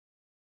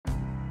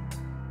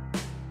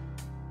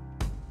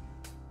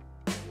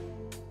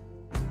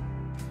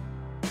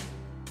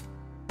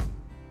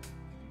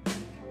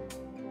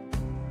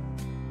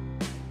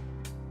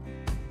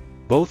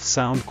Both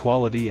sound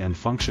quality and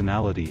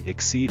functionality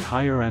exceed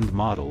higher-end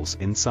models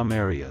in some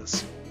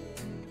areas.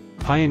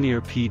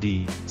 Pioneer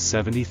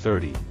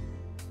PD-7030.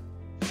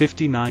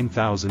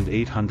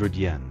 59,800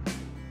 yen.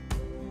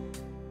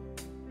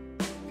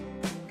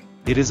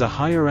 It is a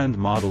higher-end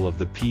model of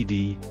the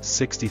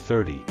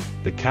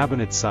PD-6030, the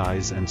cabinet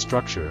size and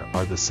structure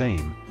are the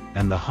same,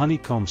 and the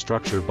honeycomb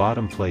structure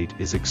bottom plate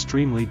is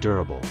extremely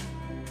durable.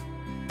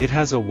 It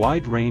has a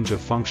wide range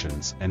of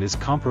functions and is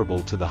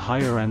comparable to the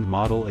higher-end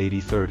model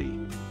 8030.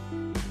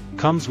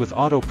 Comes with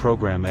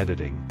auto-program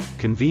editing,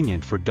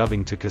 convenient for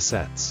dubbing to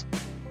cassettes.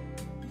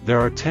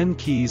 There are 10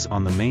 keys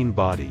on the main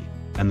body,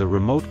 and the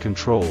remote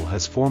control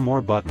has 4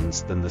 more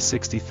buttons than the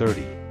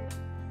 6030.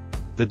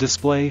 The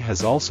display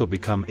has also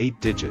become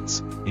 8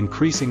 digits,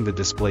 increasing the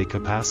display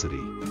capacity.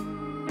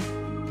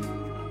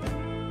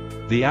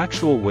 The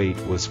actual weight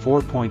was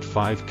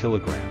 4.5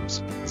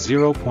 kilograms,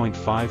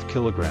 0.5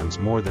 kilograms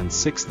more than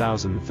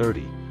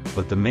 6030,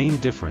 but the main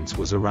difference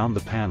was around the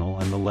panel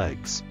and the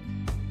legs.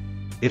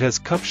 It has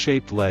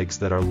cup-shaped legs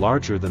that are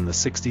larger than the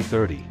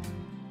 6030.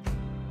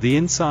 The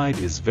inside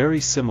is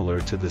very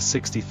similar to the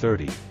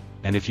 6030,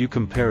 and if you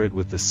compare it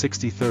with the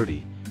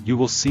 6030, you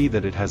will see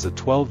that it has a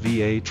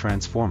 12VA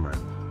transformer,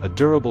 a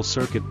durable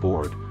circuit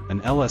board, an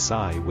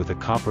LSI with a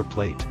copper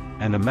plate,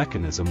 and a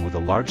mechanism with a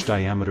large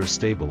diameter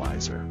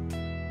stabilizer.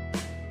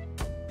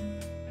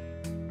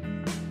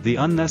 The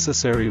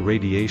unnecessary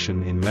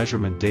radiation in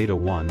measurement data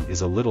 1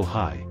 is a little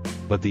high,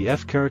 but the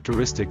F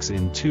characteristics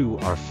in 2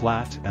 are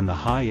flat and the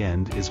high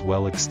end is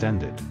well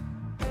extended.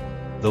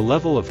 The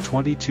level of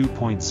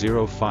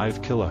 22.05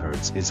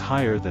 kHz is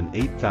higher than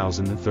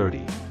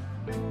 8030.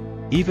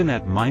 Even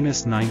at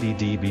 -90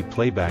 dB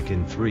playback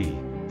in 3,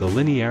 the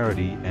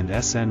linearity and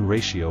SN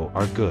ratio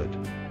are good.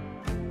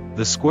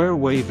 The square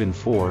wave in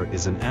 4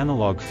 is an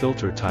analog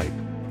filter type,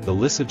 the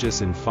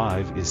Lysagus in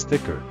 5 is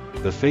thicker,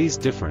 the phase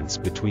difference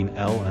between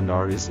L and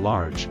R is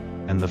large,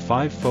 and the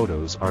 5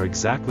 photos are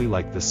exactly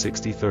like the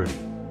 6030.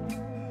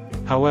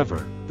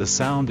 However, the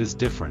sound is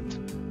different.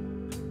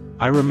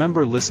 I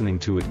remember listening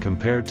to it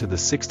compared to the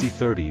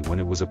 6030 when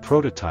it was a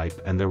prototype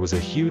and there was a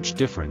huge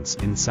difference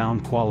in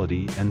sound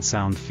quality and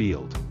sound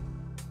field.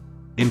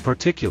 In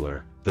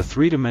particular, the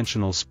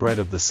three-dimensional spread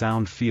of the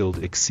sound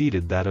field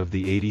exceeded that of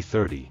the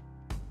 8030.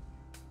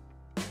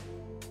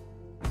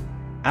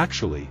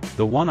 Actually,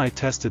 the one I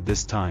tested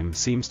this time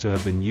seems to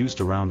have been used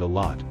around a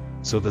lot,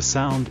 so the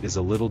sound is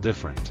a little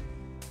different.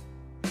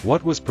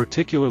 What was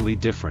particularly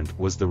different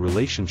was the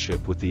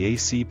relationship with the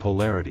AC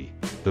polarity.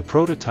 The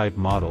prototype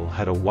model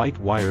had a white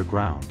wire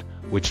ground,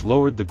 which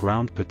lowered the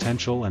ground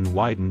potential and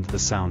widened the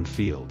sound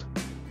field.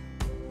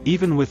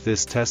 Even with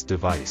this test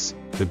device,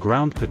 the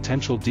ground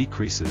potential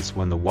decreases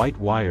when the white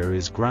wire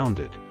is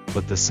grounded,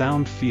 but the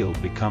sound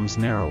field becomes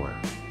narrower.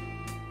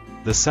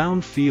 The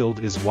sound field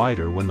is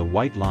wider when the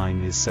white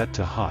line is set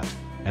to hot,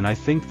 and I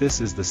think this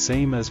is the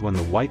same as when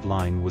the white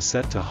line was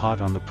set to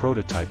hot on the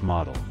prototype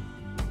model.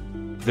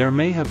 There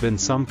may have been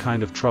some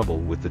kind of trouble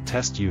with the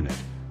test unit,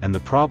 and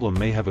the problem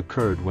may have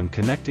occurred when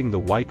connecting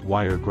the white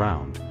wire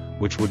ground,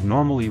 which would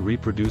normally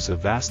reproduce a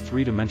vast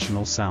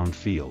three-dimensional sound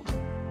field.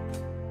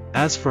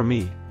 As for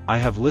me, I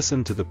have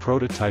listened to the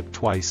prototype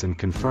twice and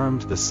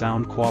confirmed the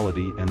sound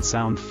quality and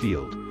sound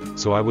field,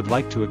 so I would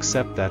like to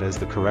accept that as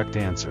the correct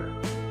answer.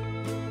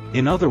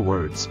 In other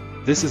words,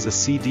 this is a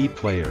CD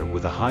player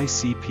with a high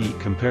CP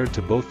compared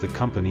to both the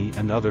company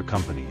and other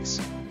companies.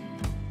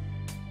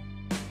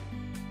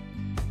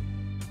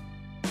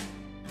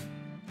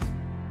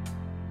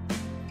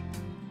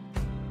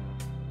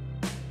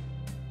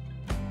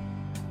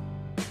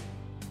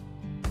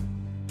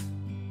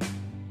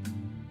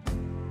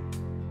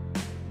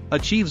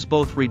 Achieves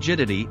both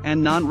rigidity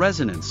and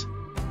non-resonance.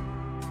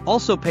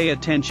 Also pay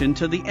attention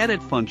to the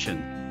edit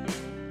function.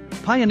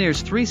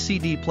 Pioneer's 3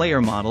 CD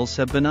player models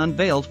have been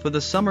unveiled for the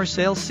summer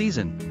sales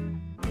season.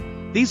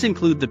 These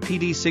include the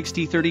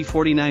PD-6030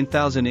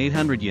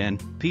 49,800 yen,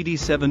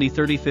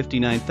 PD-7030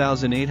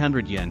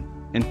 59,800 yen,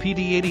 and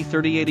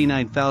PD-8030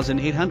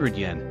 89,800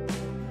 yen.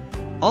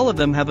 All of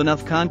them have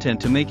enough content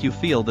to make you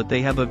feel that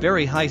they have a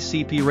very high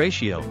CP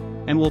ratio,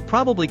 and will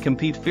probably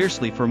compete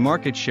fiercely for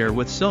market share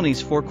with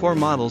Sony's 4 core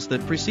models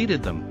that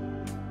preceded them.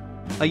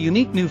 A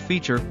unique new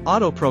feature,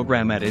 Auto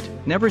Program Edit,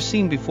 never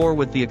seen before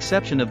with the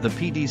exception of the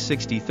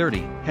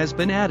PD-6030, has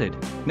been added,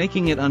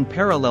 making it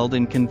unparalleled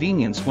in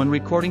convenience when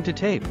recording to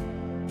tape.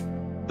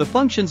 The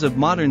functions of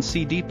modern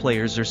CD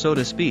players are so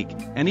to speak,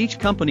 and each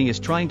company is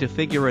trying to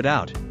figure it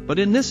out, but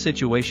in this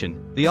situation,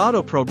 the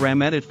Auto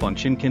Program Edit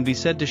function can be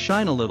said to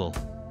shine a little.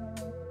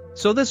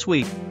 So this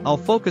week, I'll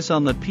focus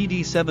on the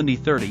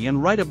PD-7030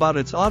 and write about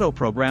its Auto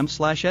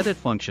Program/Edit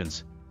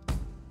functions.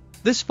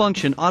 This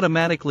function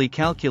automatically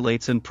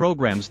calculates and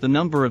programs the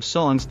number of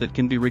songs that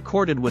can be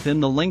recorded within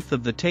the length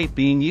of the tape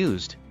being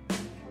used.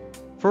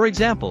 For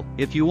example,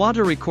 if you want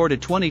to record a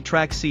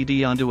 20-track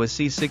CD onto a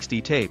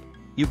C60 tape,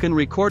 you can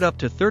record up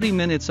to 30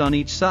 minutes on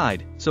each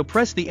side, so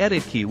press the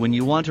Edit key when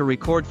you want to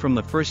record from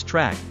the first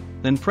track,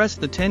 then press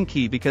the 10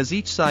 key because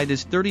each side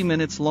is 30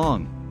 minutes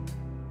long.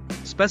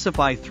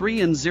 Specify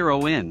 3 and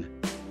 0 in.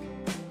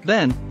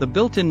 Then, the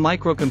built-in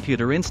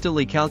microcomputer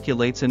instantly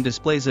calculates and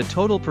displays a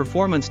total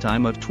performance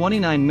time of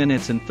 29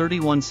 minutes and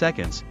 31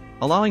 seconds,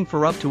 allowing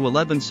for up to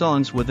 11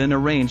 songs within a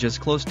range as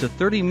close to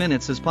 30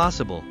 minutes as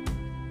possible.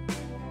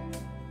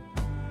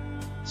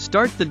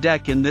 Start the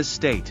deck in this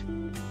state.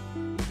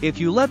 If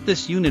you let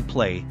this unit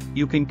play,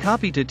 you can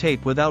copy to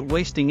tape without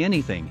wasting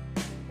anything.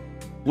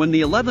 When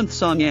the 11th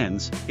song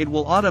ends, it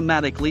will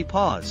automatically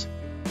pause.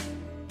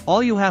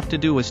 All you have to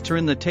do is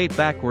turn the tape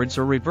backwards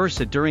or reverse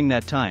it during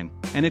that time,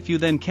 and if you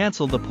then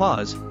cancel the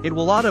pause, it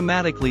will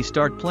automatically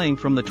start playing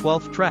from the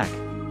 12th track.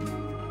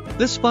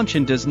 This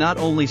function does not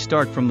only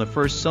start from the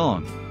first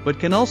song, but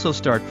can also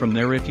start from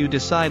there if you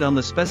decide on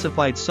the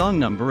specified song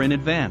number in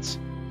advance.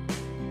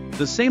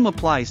 The same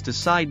applies to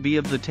side B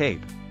of the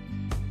tape.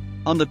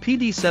 On the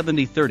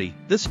PD-7030,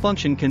 this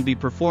function can be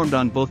performed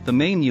on both the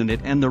main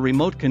unit and the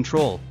remote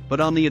control,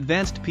 but on the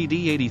advanced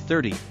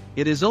PD-8030,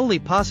 it is only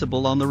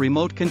possible on the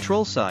remote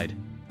control side.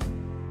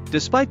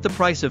 Despite the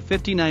price of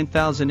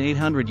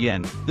 59,800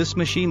 yen, this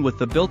machine with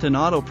the built-in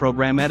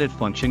auto-program edit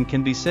function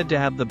can be said to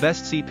have the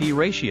best CP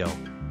ratio.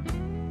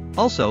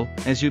 Also,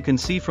 as you can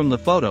see from the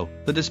photo,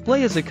 the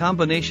display is a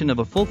combination of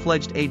a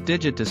full-fledged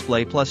 8-digit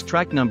display plus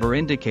track number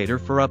indicator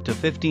for up to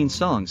 15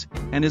 songs,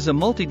 and is a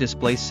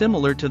multi-display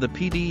similar to the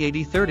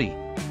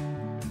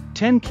PD-8030.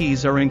 10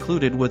 keys are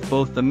included with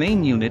both the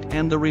main unit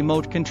and the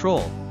remote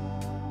control.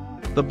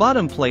 The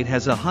bottom plate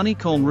has a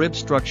honeycomb rib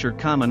structure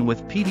common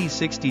with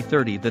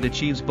PD-6030 that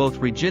achieves both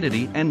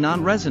rigidity and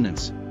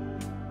non-resonance.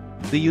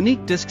 The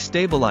unique disc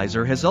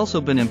stabilizer has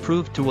also been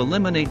improved to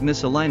eliminate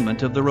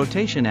misalignment of the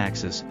rotation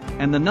axis,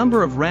 and the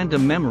number of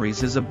random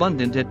memories is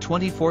abundant at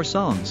 24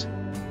 songs.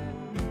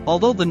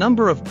 Although the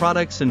number of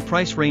products and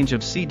price range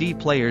of CD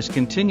players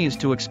continues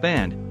to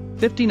expand,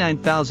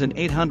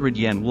 59,800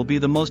 yen will be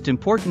the most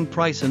important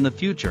price in the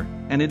future,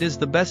 and it is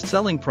the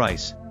best-selling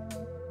price.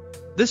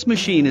 This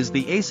machine is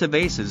the ace of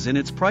aces in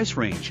its price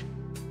range.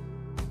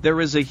 There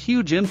is a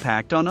huge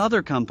impact on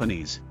other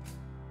companies.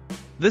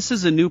 This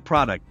is a new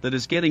product that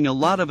is getting a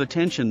lot of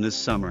attention this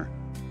summer.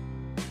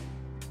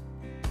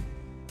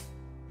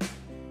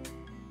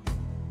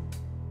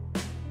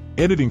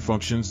 Editing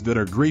functions that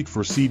are great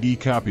for CD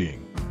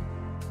copying.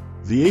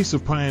 The ace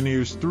of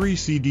Pioneer's 3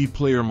 CD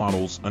player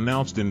models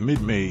announced in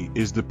mid-May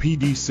is the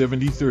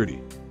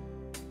PD-7030.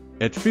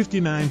 At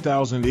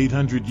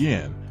 59,800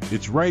 yen,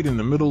 it's right in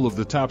the middle of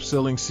the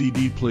top-selling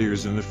CD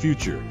players in the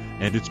future,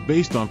 and it's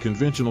based on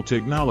conventional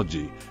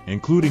technology,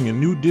 including a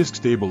new disc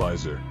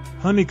stabilizer,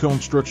 honeycomb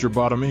structure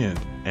bottom end,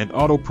 and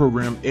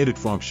auto-program edit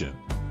function.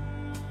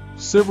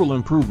 Several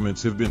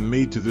improvements have been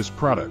made to this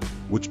product,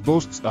 which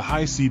boasts a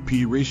high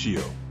CP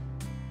ratio.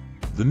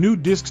 The new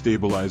disc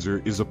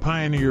stabilizer is a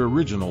Pioneer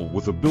original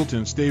with a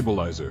built-in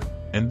stabilizer,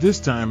 and this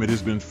time it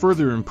has been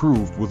further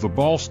improved with a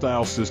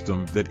ball-style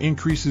system that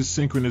increases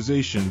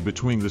synchronization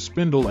between the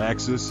spindle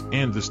axis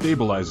and the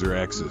stabilizer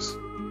axis.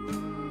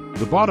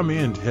 The bottom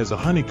end has a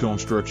honeycomb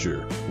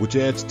structure, which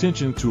adds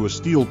tension to a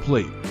steel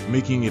plate,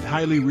 making it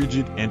highly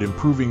rigid and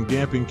improving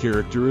damping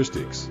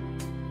characteristics.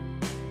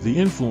 The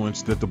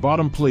influence that the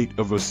bottom plate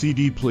of a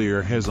CD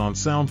player has on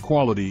sound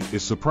quality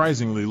is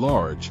surprisingly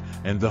large,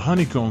 and the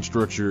honeycomb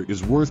structure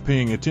is worth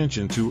paying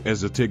attention to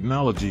as a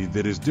technology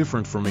that is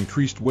different from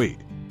increased weight.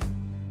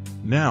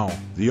 Now,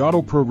 the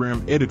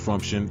auto-program edit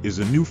function is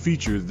a new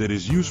feature that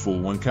is useful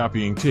when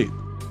copying tape.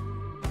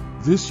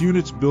 This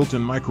unit's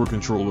built-in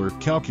microcontroller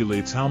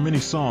calculates how many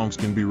songs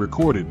can be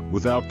recorded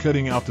without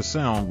cutting out the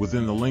sound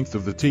within the length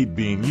of the tape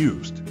being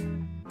used.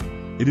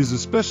 It is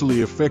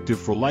especially effective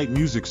for light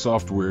music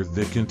software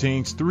that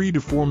contains 3 to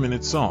 4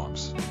 minute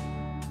songs.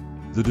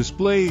 The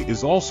display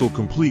is also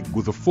complete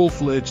with a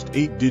full-fledged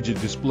 8-digit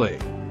display.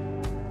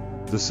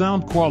 The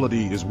sound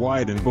quality is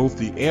wide in both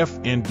the F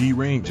and D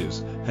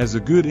ranges, has a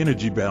good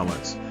energy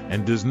balance,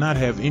 and does not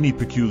have any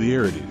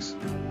peculiarities.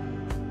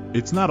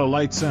 It's not a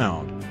light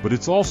sound, but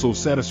it's also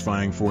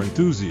satisfying for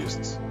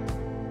enthusiasts.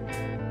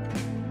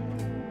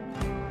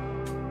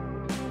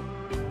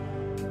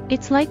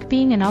 It's like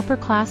being an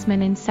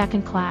upperclassman in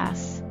second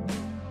class.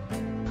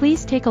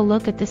 Please take a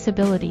look at this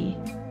ability.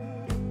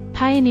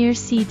 Pioneer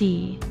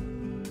CD.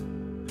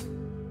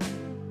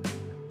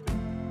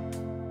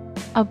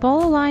 A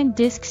ball-aligned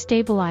disc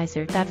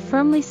stabilizer that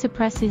firmly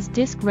suppresses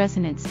disc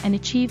resonance and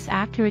achieves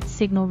accurate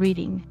signal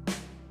reading.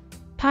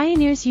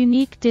 Pioneer's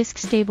unique disc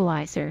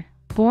stabilizer,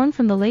 born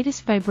from the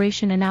latest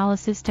vibration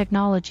analysis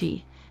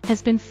technology,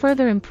 has been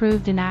further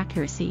improved in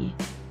accuracy.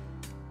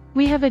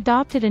 We have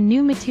adopted a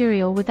new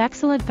material with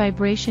excellent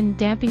vibration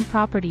damping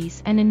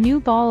properties and a new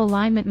ball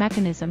alignment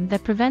mechanism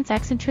that prevents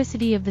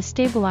eccentricity of the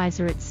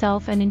stabilizer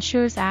itself and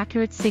ensures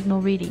accurate signal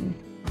reading.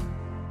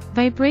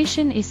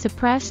 Vibration is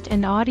suppressed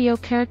and audio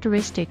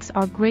characteristics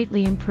are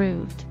greatly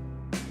improved.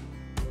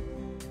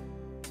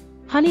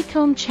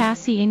 Honeycomb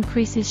chassis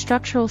increases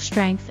structural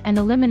strength and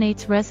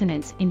eliminates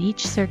resonance in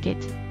each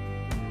circuit.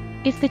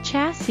 If the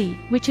chassis,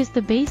 which is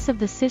the base of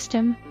the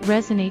system,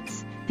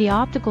 resonates, the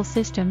optical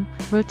system,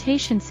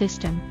 rotation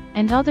system,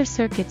 and other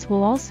circuits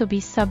will also be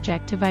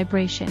subject to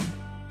vibration.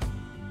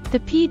 The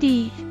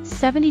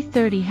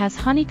PD-7030 has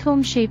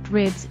honeycomb-shaped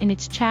ribs in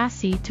its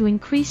chassis to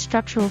increase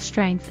structural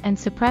strength and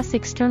suppress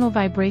external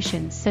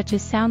vibrations such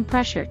as sound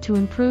pressure to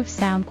improve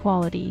sound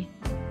quality.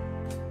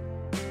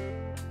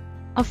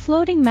 A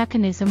floating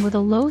mechanism with a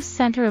low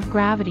center of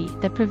gravity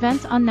that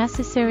prevents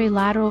unnecessary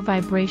lateral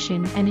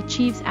vibration and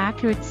achieves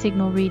accurate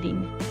signal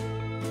reading.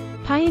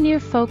 Pioneer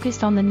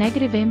focused on the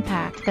negative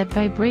impact that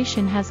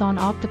vibration has on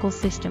optical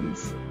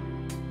systems.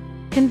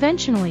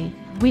 Conventionally,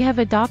 we have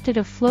adopted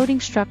a floating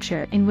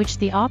structure in which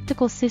the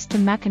optical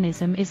system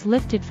mechanism is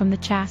lifted from the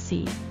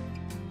chassis.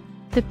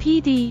 The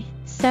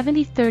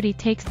PD-7030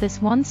 takes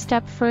this one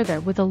step further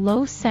with a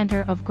low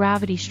center of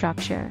gravity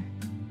structure.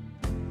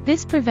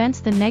 This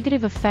prevents the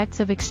negative effects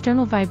of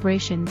external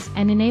vibrations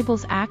and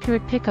enables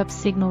accurate pickup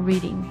signal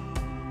reading.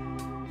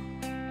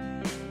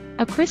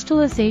 A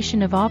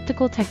crystallization of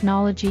optical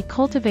technology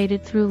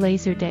cultivated through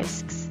laser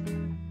discs.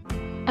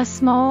 A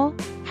small,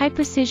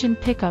 high-precision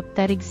pickup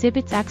that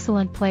exhibits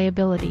excellent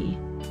playability.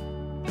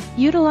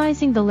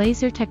 Utilizing the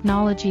laser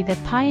technology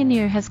that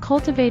Pioneer has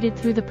cultivated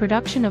through the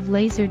production of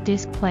laser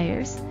disc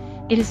players,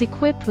 it is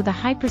equipped with a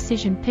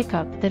high-precision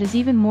pickup that is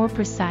even more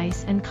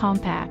precise and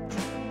compact.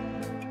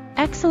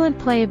 Excellent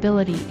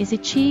playability is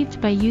achieved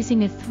by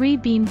using a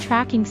 3-beam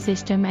tracking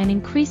system and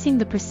increasing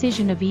the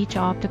precision of each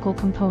optical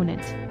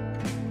component.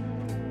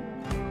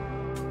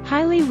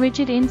 Highly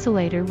rigid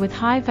insulator with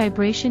high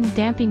vibration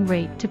damping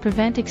rate to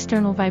prevent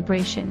external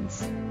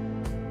vibrations.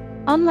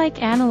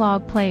 Unlike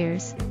analog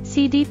players,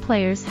 CD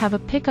players have a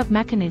pickup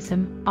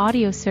mechanism,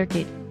 audio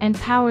circuit, and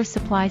power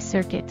supply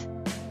circuit.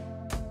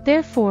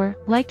 Therefore,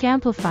 like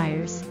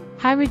amplifiers,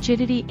 high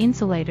rigidity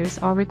insulators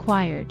are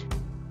required.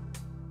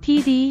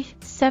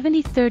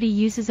 PD-7030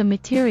 uses a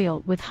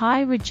material with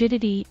high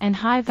rigidity and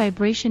high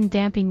vibration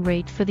damping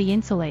rate for the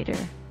insulator.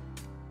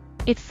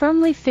 It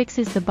firmly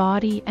fixes the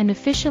body and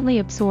efficiently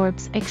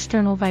absorbs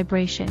external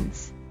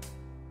vibrations.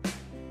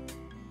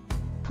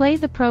 Play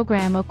the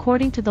program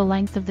according to the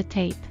length of the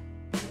tape.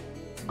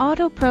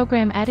 Auto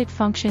program edit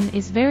function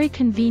is very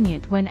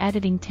convenient when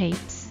editing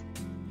tapes.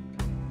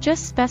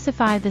 Just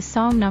specify the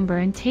song number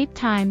and tape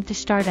time to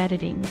start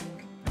editing.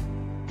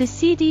 The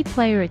CD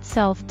player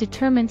itself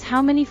determines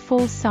how many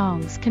full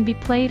songs can be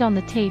played on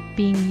the tape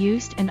being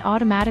used and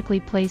automatically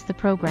plays the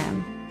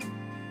program.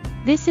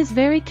 This is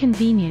very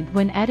convenient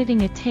when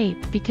editing a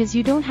tape because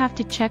you don't have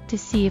to check to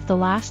see if the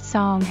last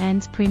song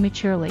ends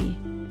prematurely.